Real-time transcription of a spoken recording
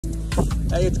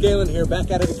Hey, it's Galen here, back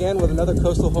at it again with another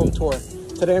coastal home tour.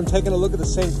 Today I'm taking a look at the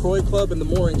St. Croix Club in the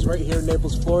moorings right here in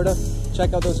Naples, Florida.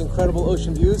 Check out those incredible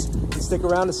ocean views and stick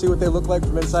around to see what they look like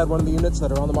from inside one of the units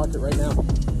that are on the market right now.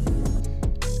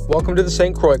 Welcome to the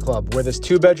St. Croix Club, where this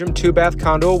 2-bedroom, 2-bath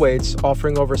condo awaits,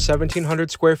 offering over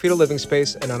 1,700 square feet of living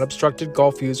space and unobstructed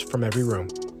golf views from every room.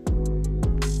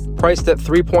 Priced at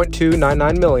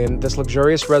 $3.299 million, this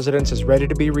luxurious residence is ready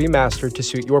to be remastered to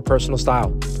suit your personal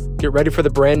style. Get ready for the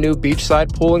brand new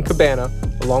beachside pool and cabana,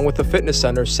 along with the fitness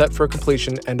center set for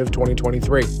completion end of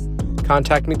 2023.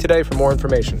 Contact me today for more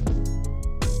information.